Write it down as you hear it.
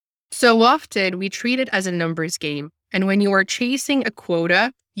so often we treat it as a numbers game. And when you are chasing a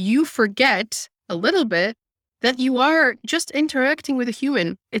quota, you forget a little bit that you are just interacting with a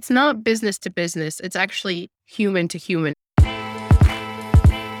human. It's not business to business. It's actually human to human.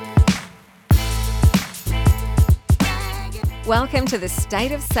 Welcome to the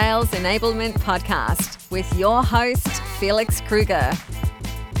State of Sales Enablement podcast with your host, Felix Kruger.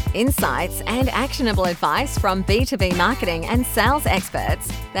 Insights and actionable advice from B2B marketing and sales experts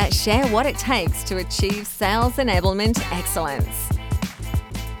that share what it takes to achieve sales enablement excellence.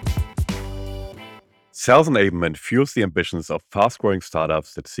 Sales enablement fuels the ambitions of fast-growing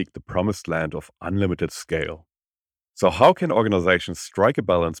startups that seek the promised land of unlimited scale. So how can organizations strike a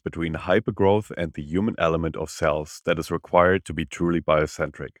balance between hypergrowth and the human element of sales that is required to be truly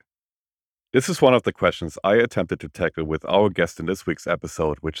biocentric? This is one of the questions I attempted to tackle with our guest in this week's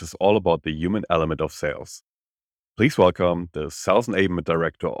episode, which is all about the human element of sales. Please welcome the Sales Enablement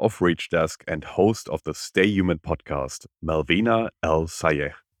Director of ReachDesk and host of the Stay Human podcast, Malvina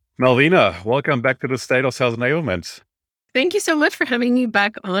El-Sayegh. Malvina, welcome back to the State of Sales Enablement. Thank you so much for having me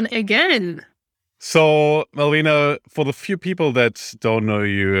back on again. So, Malvina, for the few people that don't know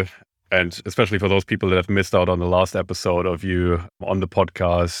you, and especially for those people that have missed out on the last episode of you on the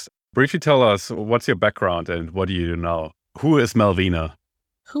podcast, briefly tell us, what's your background and what do you do now? Who is Malvina?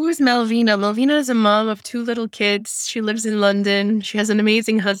 Who is Malvina? Malvina is a mom of 2 little kids. She lives in London. She has an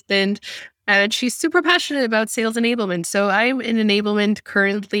amazing husband, and she's super passionate about sales enablement. So I'm in enablement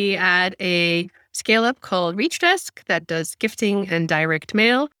currently at a scale-up called ReachDesk that does gifting and direct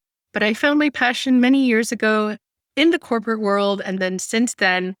mail. But I found my passion many years ago in the corporate world, and then since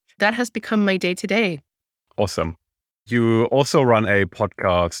then, that has become my day-to-day. Awesome. You also run a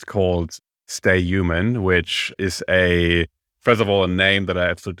podcast called Stay Human, which is first of all, a name that I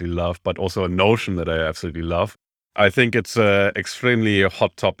absolutely love, but also a notion that I absolutely love. I think it's an extremely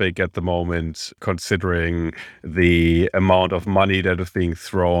hot topic at the moment, considering the amount of money that is being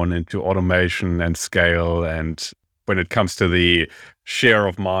thrown into automation and scale. And when it comes to the share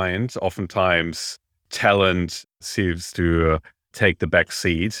of mind, oftentimes talent seems to take the back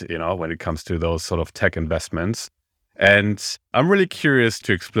seat, when it comes to those sort of tech investments. And I'm really curious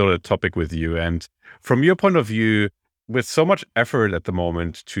to explore the topic with you. And from your point of view, with so much effort at the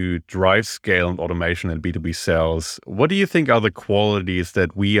moment to drive scale and automation and B2B sales, what do you think are the qualities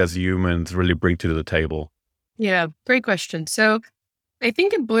that we as humans really bring to the table? Yeah, great question. So I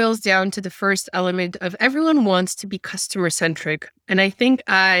think it boils down to the first element of everyone wants to be customer-centric. And I think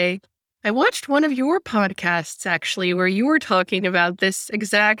I watched one of your podcasts, actually, where you were talking about this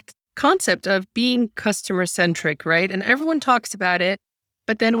exact concept of being customer-centric, right? And everyone talks about it.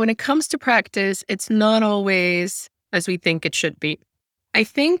 But then when it comes to practice, it's not always as we think it should be. I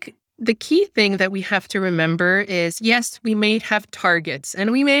think the key thing that we have to remember is, yes, we may have targets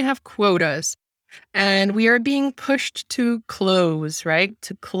and we may have quotas, and we are being pushed to close, right?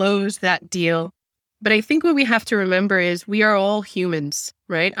 To close that deal. But I think what we have to remember is we are all humans,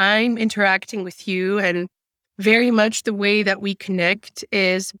 right? I'm interacting with you, and very much the way that we connect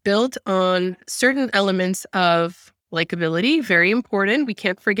is built on certain elements of likability, very important. We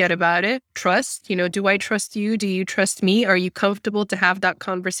can't forget about it. Trust, do I trust you? Do you trust me? Are you comfortable to have that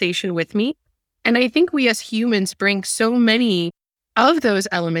conversation with me? And I think we as humans bring so many of those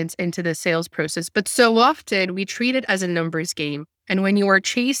elements into the sales process, but so often we treat it as a numbers game. And when you are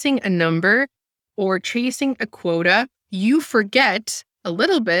chasing a number or chasing a quota, you forget a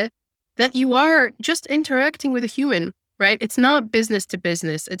little bit that you are just interacting with a human, right? It's not business to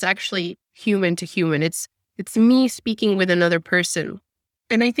business. It's actually human to human. It's me speaking with another person.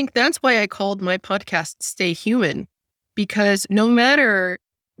 And I think that's why I called my podcast Stay Human, because no matter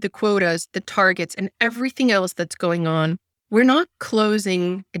the quotas, the targets, and everything else that's going on, we're not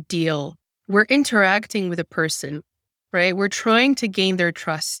closing a deal. We're interacting with a person, right? We're trying to gain their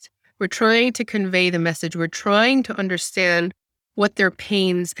trust. We're trying to convey the message. We're trying to understand what their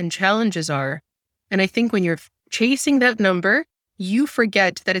pains and challenges are. And I think when you're chasing that number, you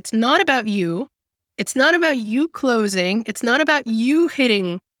forget that it's not about you. It's not about you closing. It's not about you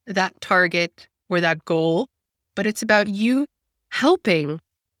hitting that target or that goal, but it's about you helping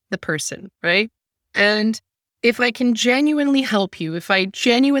the person, right? And if I can genuinely help you, if I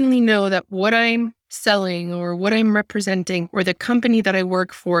genuinely know that what I'm selling or what I'm representing or the company that I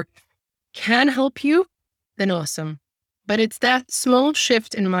work for can help you, then awesome. But it's that small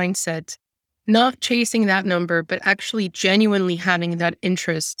shift in mindset, not chasing that number, but actually genuinely having that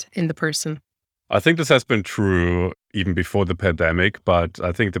interest in the person. I think this has been true even before the pandemic, but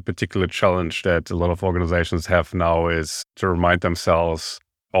I think the particular challenge that a lot of organizations have now is to remind themselves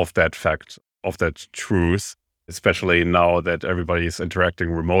of that fact, of that truth, especially now that everybody's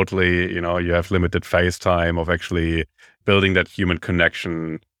interacting remotely. You have limited face time of actually building that human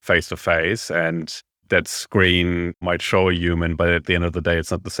connection face to face. And that screen might show a human, but at the end of the day,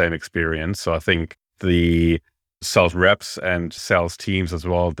 it's not the same experience. So I think the sales reps and sales teams as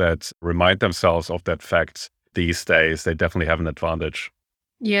well that remind themselves of that fact these days, they definitely have an advantage.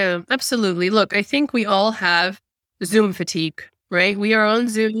 Yeah, absolutely. Look, I think we all have Zoom fatigue, right? We are on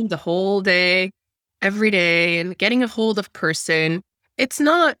Zoom the whole day, every day, and getting a hold of person. It's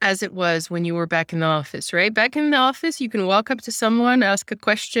not as it was when you were back in the office, right? Back in the office, you can walk up to someone, ask a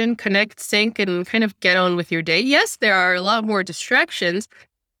question, connect, sync, and kind of get on with your day. Yes, there are a lot more distractions,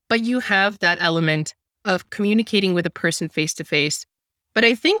 but you have that element of communicating with a person face to face. But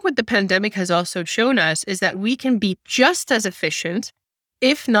I think what the pandemic has also shown us is that we can be just as efficient,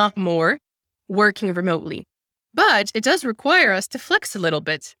 if not more, working remotely. But it does require us to flex a little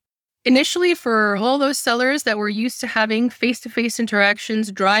bit. Initially, for all those sellers that were used to having face to face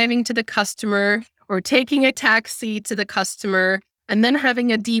interactions, driving to the customer or taking a taxi to the customer, and then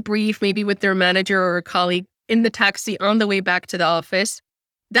having a debrief maybe with their manager or a colleague in the taxi on the way back to the office,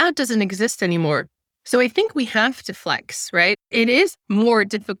 that doesn't exist anymore. So I think we have to flex, right? It is more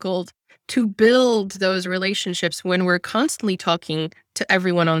difficult to build those relationships when we're constantly talking to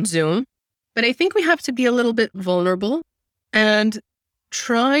everyone on Zoom. But I think we have to be a little bit vulnerable and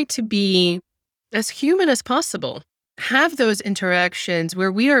try to be as human as possible. Have those interactions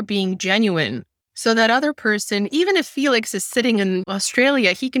where we are being genuine so that other person, even if Felix is sitting in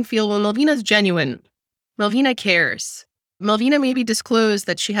Australia, he can feel, well, Malvina's genuine. Malvina cares. Malvina maybe disclosed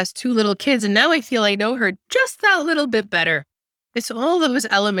that she has 2 little kids, and now I feel I know her just that little bit better. It's all those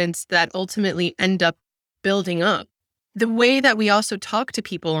elements that ultimately end up building up. The way that we also talk to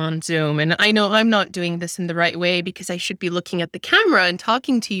people on Zoom, and I know I'm not doing this in the right way because I should be looking at the camera and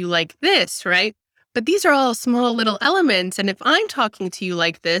talking to you like this, right? But these are all small little elements. And if I'm talking to you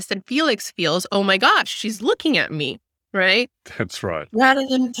like this, then Felix feels, oh my gosh, she's looking at me, right? That's right. Rather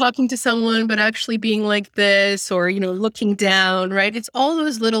than talking to someone, but actually being like this or, looking down, right? It's all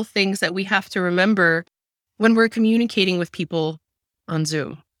those little things that we have to remember when we're communicating with people on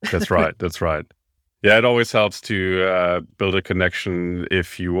Zoom. That's right. That's right. Yeah, it always helps to build a connection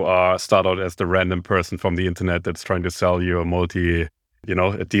if you start out as the random person from the internet that's trying to sell you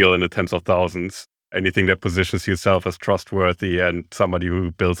a deal in the tens of thousands. Anything that positions yourself as trustworthy and somebody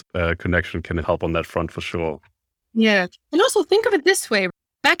who builds a connection can help on that front for sure. Yeah. And also think of it this way.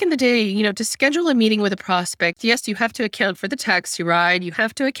 Back in the day, to schedule a meeting with a prospect, yes, you have to account for the taxi ride. You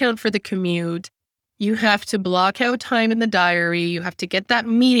have to account for the commute. You have to block out time in the diary. You have to get that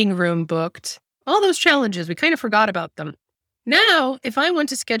meeting room booked. All those challenges, we kind of forgot about them. Now, if I want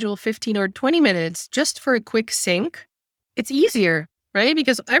to schedule 15 or 20 minutes just for a quick sync, it's easier, right?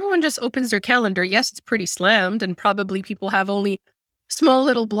 Because everyone just opens their calendar. Yes, it's pretty slammed, and probably people have only small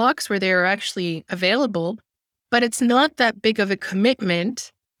little blocks where they are actually available. But it's not that big of a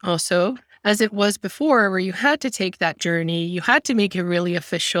commitment also as it was before, where you had to take that journey. You had to make it really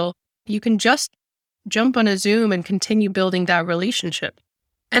official. You can just jump on a Zoom and continue building that relationship.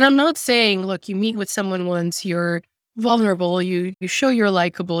 And I'm not saying, look, you meet with someone once, you're vulnerable, you show you're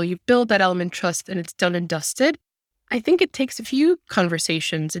likable, you build that element trust, and it's done and dusted. I think it takes a few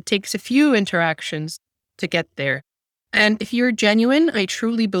conversations. It takes a few interactions to get there. And if you're genuine, I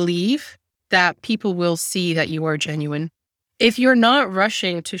truly believe that people will see that you are genuine. If you're not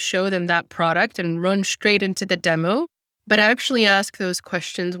rushing to show them that product and run straight into the demo, but actually ask those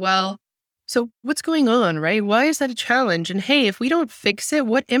questions, well, so what's going on, right? Why is that a challenge? And hey, if we don't fix it,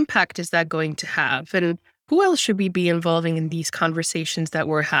 what impact is that going to have? And who else should we be involving in these conversations that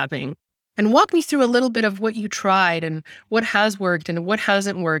we're having? And walk me through a little bit of what you tried and what has worked and what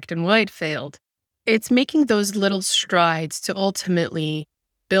hasn't worked and why it failed. It's making those little strides to ultimately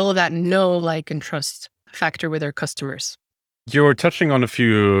build that know, like, and trust factor with our customers. You're touching on a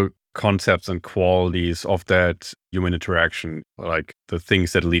few concepts and qualities of that human interaction, like the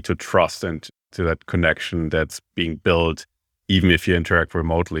things that lead to trust and to that connection that's being built, even if you interact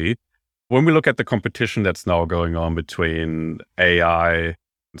remotely. When we look at the competition that's now going on between AI,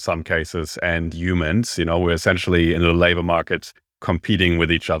 in some cases, and humans, we're essentially in the labor market competing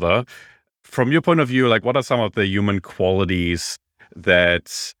with each other. From your point of view, like, what are some of the human qualities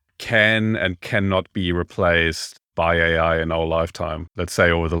that can and cannot be replaced by AI in our lifetime, let's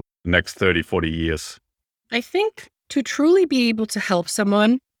say over the next 30, 40 years? I think to truly be able to help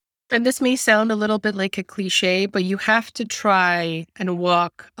someone, and this may sound a little bit like a cliche, but you have to try and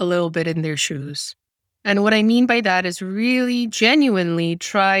walk a little bit in their shoes. And what I mean by that is really genuinely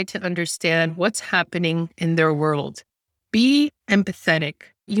try to understand what's happening in their world. Be empathetic.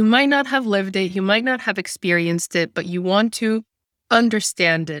 You might not have lived it, you might not have experienced it, but you want to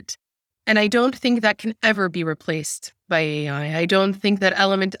understand it. And I don't think that can ever be replaced by AI. I don't think that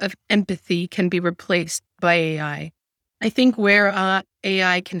element of empathy can be replaced by AI. I think where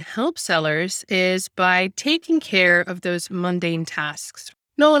AI can help sellers is by taking care of those mundane tasks.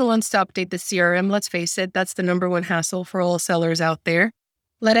 No one wants to update the CRM. Let's face it, that's the number one hassle for all sellers out there.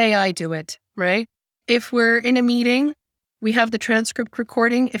 Let AI do it, right? If we're in a meeting, we have the transcript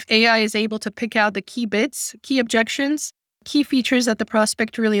recording. If AI is able to pick out the key bits, key objections, key features that the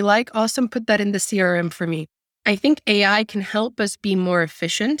prospect really like, awesome, put that in the CRM for me. I think AI can help us be more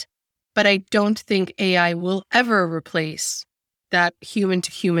efficient, but I don't think AI will ever replace that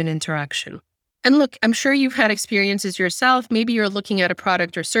human-to-human interaction. And look, I'm sure you've had experiences yourself. Maybe you're looking at a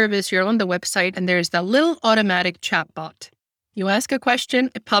product or service, you're on the website, and there's that little automatic chatbot. You ask a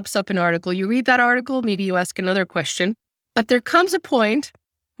question, it pops up an article. You read that article, maybe you ask another question. But there comes a point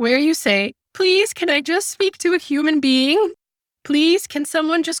where you say, please, can I just speak to a human being? Please, can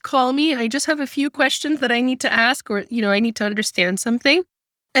someone just call me? I just have a few questions that I need to ask, or, I need to understand something.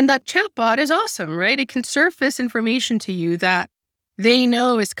 And that chatbot is awesome, right? It can surface information to you that they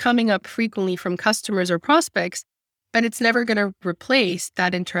know is coming up frequently from customers or prospects, but it's never going to replace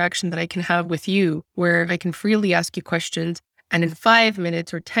that interaction that I can have with you, where I can freely ask you questions, and in 5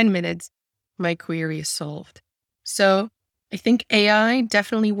 minutes or 10 minutes, my query is solved. So I think AI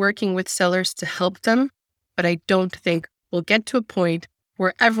definitely working with sellers to help them, but I don't think we'll get to a point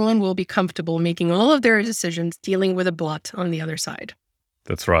where everyone will be comfortable making all of their decisions dealing with a bot on the other side.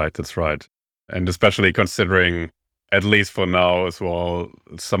 That's right. That's right. And especially considering, at least for now as well,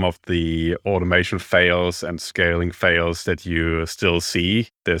 some of the automation fails and scaling fails that you still see.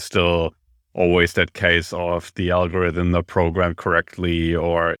 There's still always that case of the algorithm not programmed correctly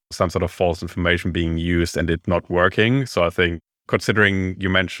or some sort of false information being used and it not working. So I think considering you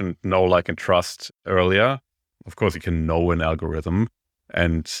mentioned know, like, and trust earlier, of course you can know an algorithm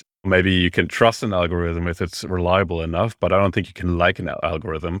and maybe you can trust an algorithm if it's reliable enough, but I don't think you can like an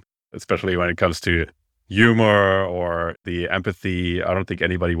algorithm, especially when it comes to humor or the empathy. I don't think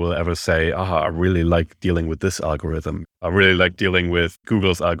anybody will ever say, I really like dealing with this algorithm. I really like dealing with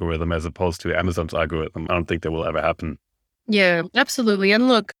Google's algorithm as opposed to Amazon's algorithm. I don't think that will ever happen. Yeah, absolutely. And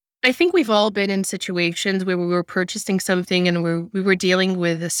look, I think we've all been in situations where we were purchasing something and we were dealing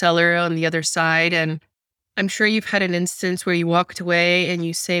with a seller on the other side. And I'm sure you've had an instance where you walked away and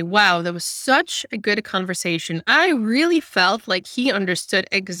you say, wow, that was such a good conversation. I really felt like he understood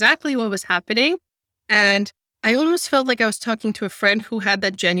exactly what was happening. And I almost felt like I was talking to a friend who had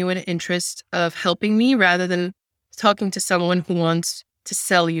that genuine interest of helping me rather than talking to someone who wants to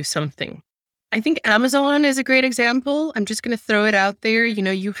sell you something. I think Amazon is a great example. I'm just going to throw it out there.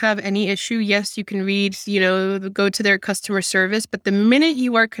 You have any issue, yes, you can read, go to their customer service. But the minute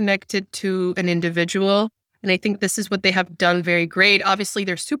you are connected to an individual, and I think this is what they have done very great. Obviously,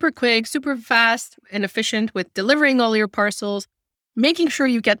 they're super quick, super fast and efficient with delivering all your parcels, making sure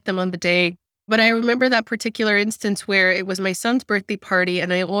you get them on the day. But I remember that particular instance where it was my son's birthday party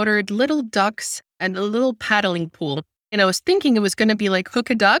and I ordered little ducks and a little paddling pool. And I was thinking it was going to be like hook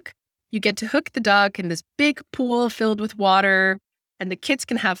a duck. You get to hook the duck in this big pool filled with water and the kids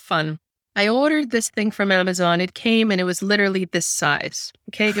can have fun. I ordered this thing from Amazon. It came and it was literally this size.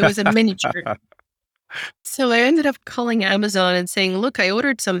 Okay. It was a miniature. So I ended up calling Amazon and saying, look, I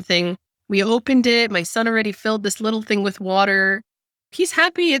ordered something. We opened it. My son already filled this little thing with water. He's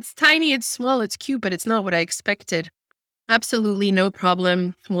happy. It's tiny. It's small. It's cute, but it's not what I expected. Absolutely no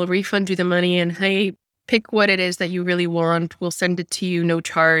problem. We'll refund you the money and hey, pick what it is that you really want. We'll send it to you, no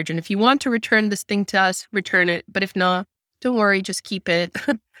charge. And if you want to return this thing to us, return it. But if not, don't worry, just keep it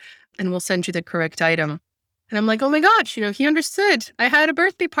and we'll send you the correct item. And I'm like, oh my gosh, he understood. I had a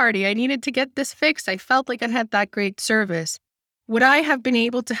birthday party. I needed to get this fixed. I felt like I had that great service. Would I have been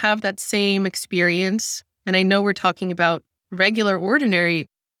able to have that same experience? And I know we're talking about regular, ordinary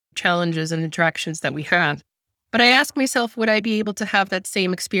challenges and interactions that we have. But I ask myself, would I be able to have that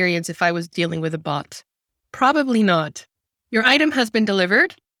same experience if I was dealing with a bot? Probably not. Your item has been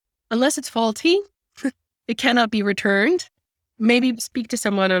delivered. Unless it's faulty, it cannot be returned. Maybe speak to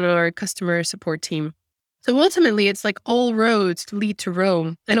someone on our customer support team. So ultimately, it's like all roads lead to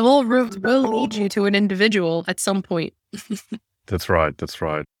Rome, and all roads will lead you to an individual at some point. That's right. That's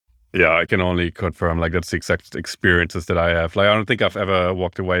right. Yeah, I can only confirm, like, that's the exact experiences that I have. Like, I don't think I've ever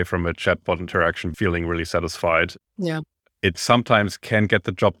walked away from a chatbot interaction feeling really satisfied. Yeah. It sometimes can get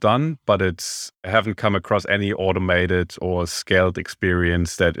the job done, but I haven't come across any automated or scaled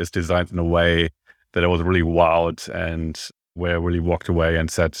experience that is designed in a way that I was really wowed and where I really walked away and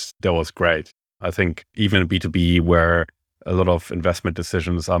said, that was great. I think even in B2B where a lot of investment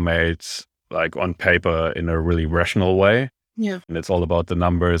decisions are made like on paper in a really rational way. Yeah. And it's all about the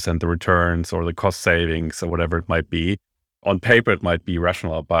numbers and the returns or the cost savings or whatever it might be. On paper, it might be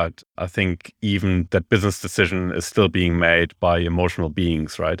rational, but I think even that business decision is still being made by emotional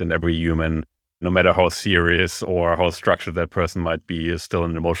beings, right? And every human, no matter how serious or how structured that person might be, is still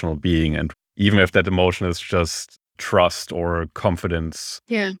an emotional being. And even if that emotion is just trust or confidence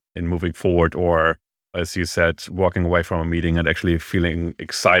Yeah. in moving forward, or as you said, walking away from a meeting and actually feeling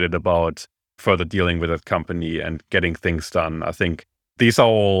excited about further dealing with that company and getting things done. I think these are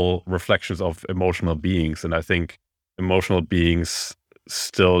all reflections of emotional beings. And I think emotional beings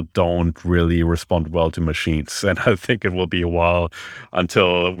still don't really respond well to machines. And I think it will be a while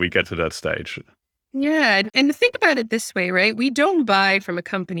until we get to that stage. Yeah. And think about it this way, right? We don't buy from a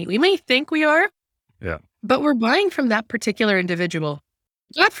company. We may think we are, Yeah. but we're buying from that particular individual.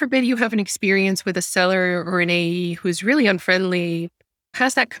 God forbid you have an experience with a seller or an AE who's really unfriendly,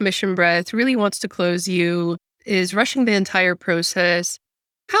 has that commission breath, really wants to close you, is rushing the entire process.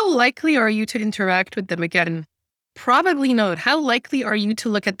 How likely are you to interact with them again? Probably not. How likely are you to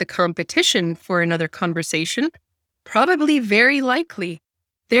look at the competition for another conversation? Probably very likely.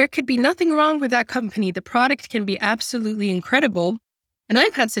 There could be nothing wrong with that company. The product can be absolutely incredible. And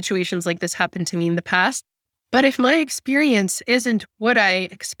I've had situations like this happen to me in the past. But if my experience isn't what I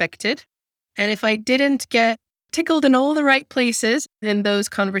expected, and if I didn't get tickled in all the right places in those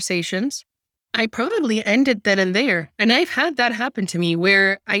conversations, I probably ended then and there. And I've had that happen to me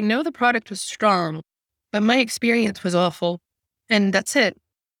where I know the product was strong, but my experience was awful. And that's it.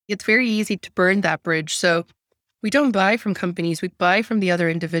 It's very easy to burn that bridge. So we don't buy from companies, we buy from the other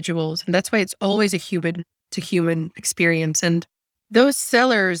individuals. And that's why it's always a human to human experience. And those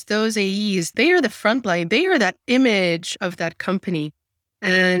sellers, those AEs, they are the front line. They are that image of that company.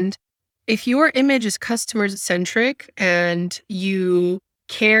 And if your image is customer centric and you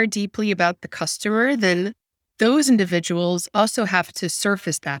care deeply about the customer, then those individuals also have to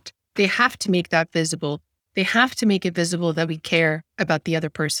surface that. They have to make that visible. They have to make it visible that we care about the other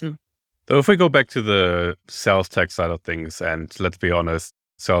person. So if we go back to the sales tech side of things, and let's be honest,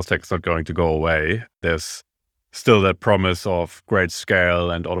 sales tech is not going to go away. There's still that promise of great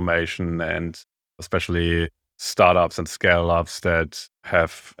scale and automation, and especially startups and scale ups that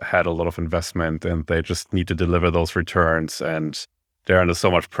have had a lot of investment and they just need to deliver those returns. And they're under so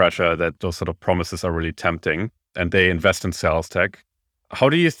much pressure that those sort of promises are really tempting, and they invest in sales tech. How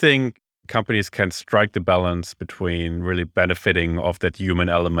do you think companies can strike the balance between really benefiting of that human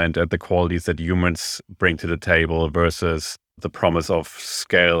element and the qualities that humans bring to the table versus the promise of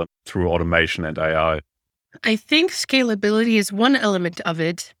scale through automation and AI? I think scalability is one element of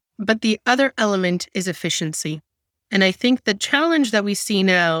it, but the other element is efficiency. And I think the challenge that we see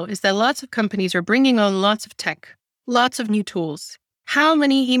now is that lots of companies are bringing on lots of tech, lots of new tools. How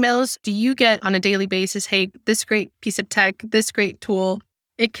many emails do you get on a daily basis? Hey, this great piece of tech, this great tool,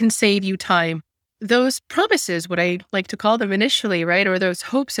 it can save you time. Those promises, what I like to call them initially, right? Or those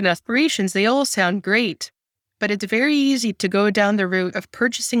hopes and aspirations, they all sound great. But it's very easy to go down the route of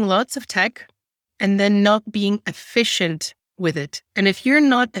purchasing lots of tech and then not being efficient with it. And if you're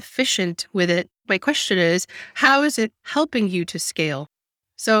not efficient with it, my question is, how is it helping you to scale?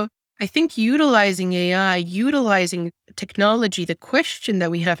 So I think utilizing AI, utilizing technology, the question that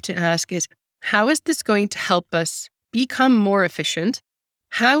we have to ask is, how is this going to help us become more efficient?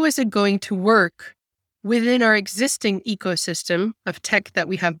 How is it going to work within our existing ecosystem of tech that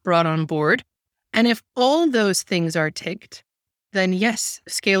we have brought on board? And if all those things are ticked, then yes,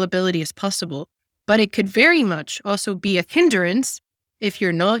 scalability is possible. But it could very much also be a hindrance if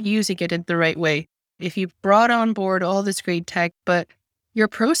you're not using it in the right way. If you've brought on board all this great tech, but your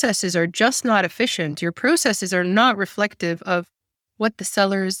processes are just not efficient, your processes are not reflective of what the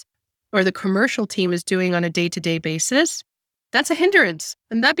sellers or the commercial team is doing on a day-to-day basis, that's a hindrance.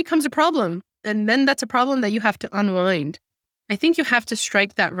 And that becomes a problem. And then that's a problem that you have to unwind. I think you have to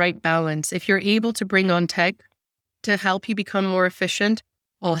strike that right balance. If you're able to bring on tech to help you become more efficient,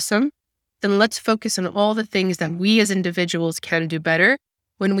 awesome. Then let's focus on all the things that we as individuals can do better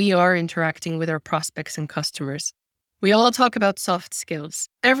when we are interacting with our prospects and customers. We all talk about soft skills.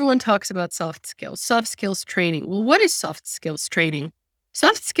 Everyone talks about soft skills training. Well, what is soft skills training?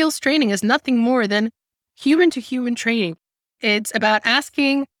 Soft skills training is nothing more than human to human training. It's about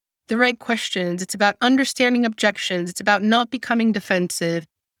asking the right questions. It's about understanding objections. It's about not becoming defensive.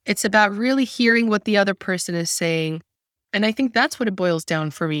 It's about really hearing what the other person is saying. And I think that's what it boils down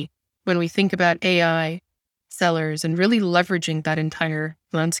for me when we think about AI, sellers, and really leveraging that entire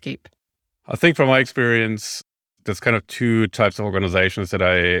landscape. I think from my experience, there's kind of two types of organizations that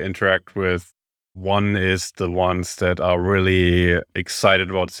I interact with. One is the ones that are really excited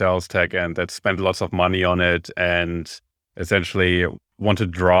about sales tech and that spend lots of money on it and essentially want to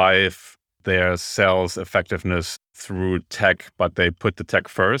drive their sales effectiveness through tech, but they put the tech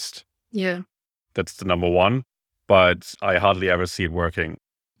first. Yeah. That's the number one. But I hardly ever see it working.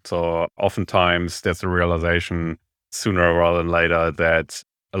 So oftentimes there's a realization sooner rather than later that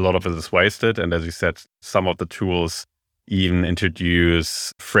a lot of it is wasted. And as you said, some of the tools even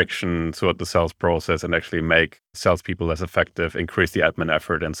introduce friction throughout the sales process and actually make salespeople less effective, increase the admin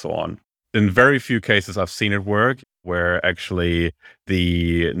effort, and so on. In very few cases, I've seen it work where actually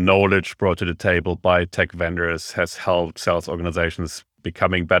the knowledge brought to the table by tech vendors has helped sales organizations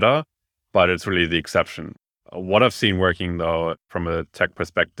becoming better, but it's really the exception. What I've seen working, though, from a tech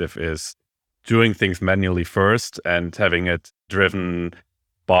perspective is doing things manually first and having it driven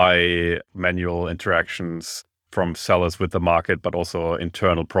by manual interactions from sellers with the market, but also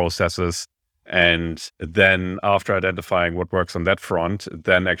internal processes. And then after identifying what works on that front,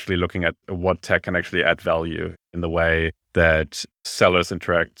 then actually looking at what tech can actually add value in the way that sellers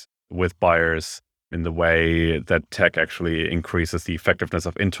interact with buyers, in the way that tech actually increases the effectiveness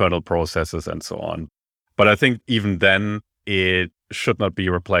of internal processes and so on. But I think even then, it should not be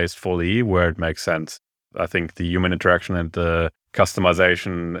replaced fully where it makes sense. I think the human interaction and the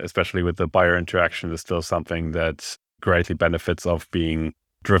customization, especially with the buyer interaction, is still something that greatly benefits of being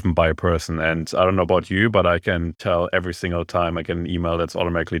driven by a person. And I don't know about you, but I can tell every single time I get an email that's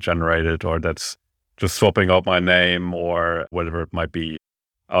automatically generated or that's just swapping out my name or whatever it might be.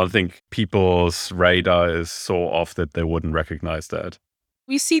 I don't think people's radar is so off that they wouldn't recognize that.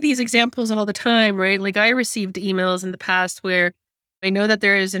 We see these examples all the time, right? Like I received emails in the past where I know that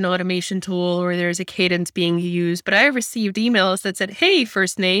there is an automation tool or there's a cadence being used, but I received emails that said, "Hey,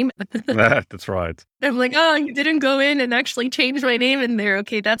 first name." That's right. I'm like, "Oh, you didn't go in and actually change my name in there.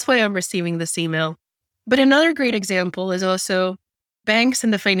 Okay, that's why I'm receiving this email." But another great example is also banks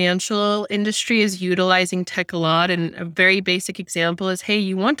in the financial industry is utilizing tech a lot. And a very basic example is, hey,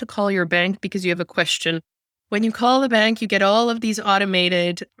 you want to call your bank because you have a question. When you call the bank, you get all of these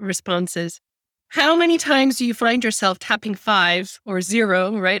automated responses. How many times do you find yourself tapping 5 or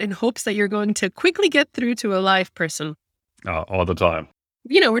 0, right, in hopes that you're going to quickly get through to a live person? All the time.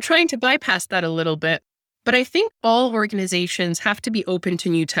 We're trying to bypass that a little bit. But I think all organizations have to be open to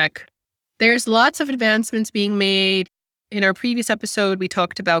new tech. There's lots of advancements being made. In our previous episode, we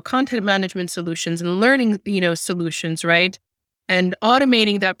talked about content management solutions and learning, solutions, right? And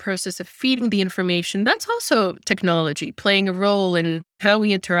automating that process of feeding the information, that's also technology playing a role in how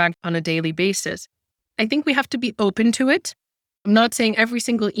we interact on a daily basis. I think we have to be open to it. I'm not saying every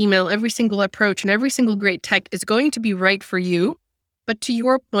single email, every single approach, and every single great tech is going to be right for you. But to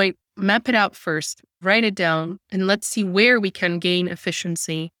your point, map it out first, write it down, and let's see where we can gain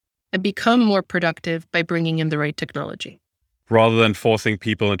efficiency and become more productive by bringing in the right technology. Rather than forcing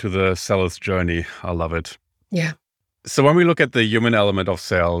people into the seller's journey. I love it. Yeah. So when we look at the human element of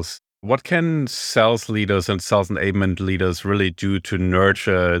sales, what can sales leaders and sales enablement leaders really do to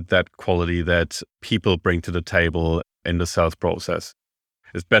nurture that quality that people bring to the table in the sales process?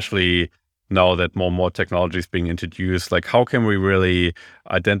 Especially now that more and more technology is being introduced, like how can we really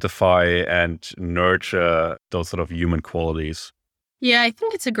identify and nurture those sort of human qualities? Yeah, I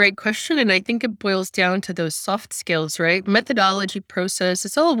think it's a great question. And I think it boils down to those soft skills, right? Methodology, process,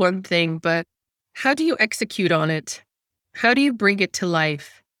 it's all one thing, but how do you execute on it? How do you bring it to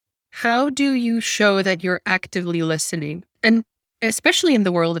life? How do you show that you're actively listening? And especially in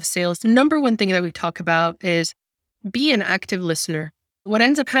the world of sales, the number one thing that we talk about is be an active listener. What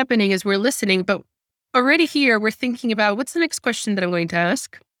ends up happening is we're listening, but already here we're thinking about what's the next question that I'm going to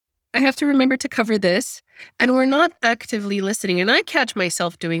ask? I have to remember to cover this. And we're not actively listening. And I catch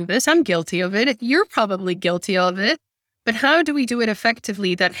myself doing this. I'm guilty of it. You're probably guilty of it. But how do we do it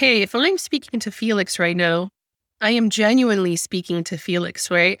effectively that, hey, if I'm speaking to Felix right now, I am genuinely speaking to Felix,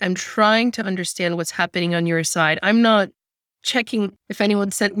 right? I'm trying to understand what's happening on your side. I'm not checking if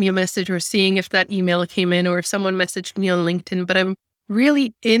anyone sent me a message or seeing if that email came in or if someone messaged me on LinkedIn, but I'm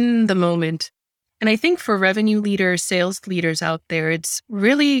really in the moment. And I think for revenue leaders, sales leaders out there, it's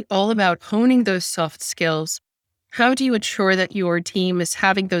really all about honing those soft skills. How do you ensure that your team is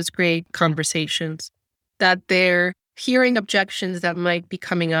having those great conversations, that they're hearing objections that might be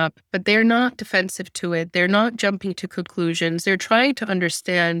coming up, but they're not defensive to it. They're not jumping to conclusions. They're trying to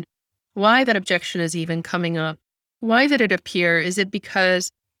understand why that objection is even coming up. Why did it appear? Is it because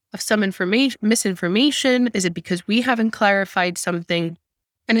of some misinformation? Is it because we haven't clarified something?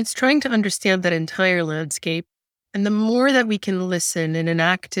 And it's trying to understand that entire landscape. And the more that we can listen in an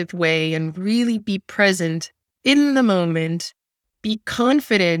active way and really be present in the moment, be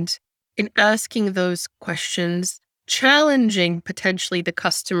confident in asking those questions, challenging potentially the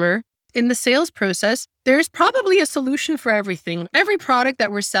customer in the sales process. There's probably a solution for everything. Every product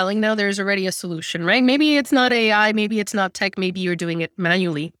that we're selling now, there's already a solution, right? Maybe it's not AI, maybe it's not tech, maybe you're doing it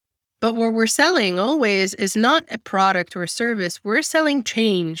manually. But what we're selling always is not a product or a service. We're selling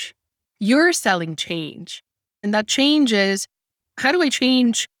change. You're selling change. And that change is, how do I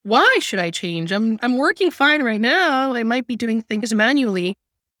change? Why should I change? I'm working fine right now. I might be doing things manually,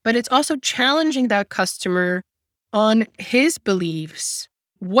 but it's also challenging that customer on his beliefs,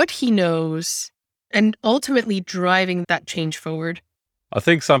 what he knows, and ultimately driving that change forward. I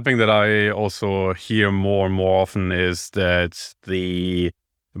think something that I also hear more and more often is that the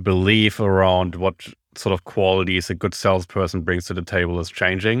belief around what sort of qualities a good salesperson brings to the table is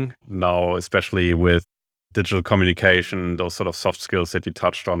changing now, especially with digital communication. Those sort of soft skills that you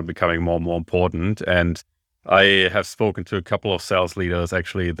touched on are becoming more and more important. And I have spoken to a couple of sales leaders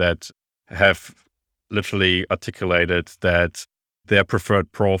actually that have literally articulated that their preferred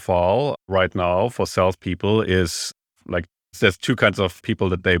profile right now for salespeople is like, there's two kinds of people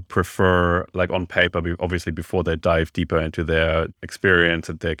that they prefer, like on paper, obviously before they dive deeper into their experience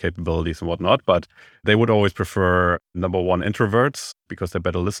and their capabilities and whatnot. But they would always prefer, number one, introverts because they're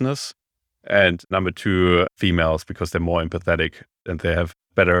better listeners. And number two, females because they're more empathetic and they have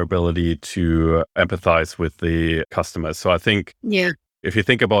better ability to empathize with the customers. So I think if you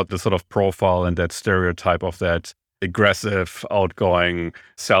think about the sort of profile and that stereotype of that aggressive, outgoing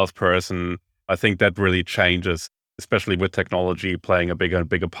salesperson, I think that really changes, especially with technology playing a bigger and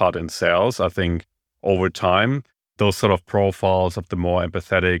bigger part in sales. I think over time, those sort of profiles of the more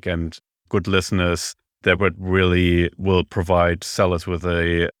empathetic and good listeners, that will provide sellers with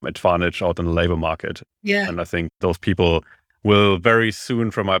a advantage out in the labor market. Yeah. And I think those people will very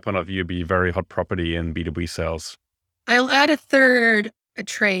soon, from my point of view, be very hot property in B2B sales. I'll add a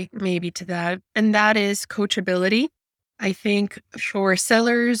trait maybe to that, and that is coachability. I think for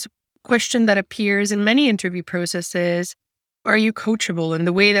sellers, question that appears in many interview processes, are you coachable? And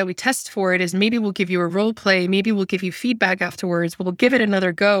the way that we test for it is maybe we'll give you a role play, maybe we'll give you feedback afterwards, we'll give it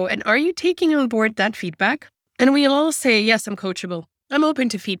another go. And are you taking on board that feedback? And we all say, yes, I'm coachable. I'm open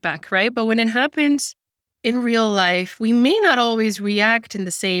to feedback, right? But when it happens in real life, we may not always react in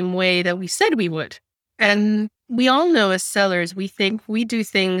the same way that we said we would. And we all know as sellers, we think we do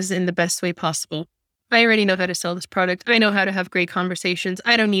things in the best way possible. I already know how to sell this product. I know how to have great conversations.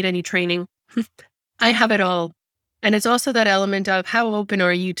 I don't need any training. I have it all. And it's also that element of how open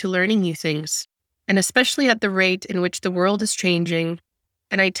are you to learning new things? And especially at the rate in which the world is changing.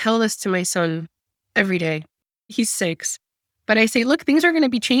 And I tell this to my son every day. He's 6. But I say, look, things are going to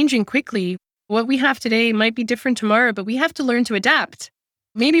be changing quickly. What we have today might be different tomorrow, but we have to learn to adapt.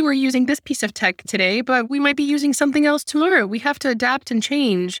 Maybe we're using this piece of tech today, but we might be using something else tomorrow. We have to adapt and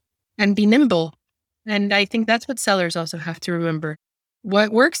change and be nimble. And I think that's what sellers also have to remember.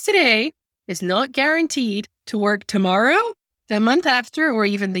 What works today is not guaranteed to work tomorrow, the month after, or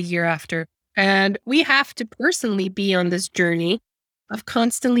even the year after. And we have to personally be on this journey of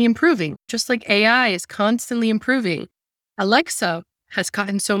constantly improving, just like AI is constantly improving. Alexa has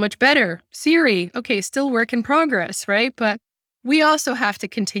gotten so much better. Siri, okay, still work in progress, right? But we also have to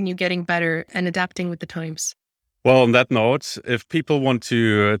continue getting better and adapting with the times. Well, on that note, if people want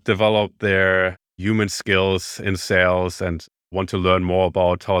to develop their human skills in sales and want to learn more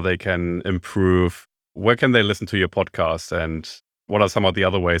about how they can improve, where can they listen to your podcast? And what are some of the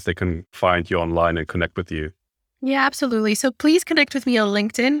other ways they can find you online and connect with you? Yeah, absolutely. So please connect with me on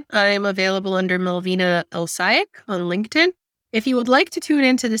LinkedIn. I'm available under Malvina El-Sayegh on LinkedIn. If you would like to tune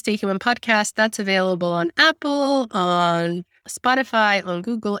into the Stay Human podcast, that's available on Apple, on Spotify, on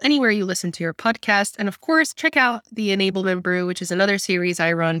Google, anywhere you listen to your podcast. And of course, check out the Enablement Brew, which is another series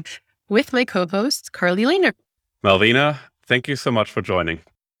I run with my co-host, Carly Lehner. Malvina, thank you so much for joining.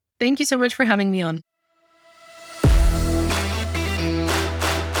 Thank you so much for having me on.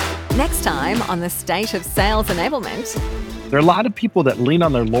 Next time on the State of Sales Enablement. There are a lot of people that lean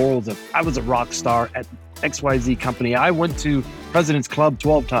on their laurels of, I was a rock star at XYZ company. I went to President's Club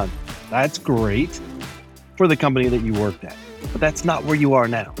 12 times. That's great for the company that you worked at, but that's not where you are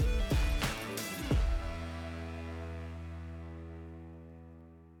now.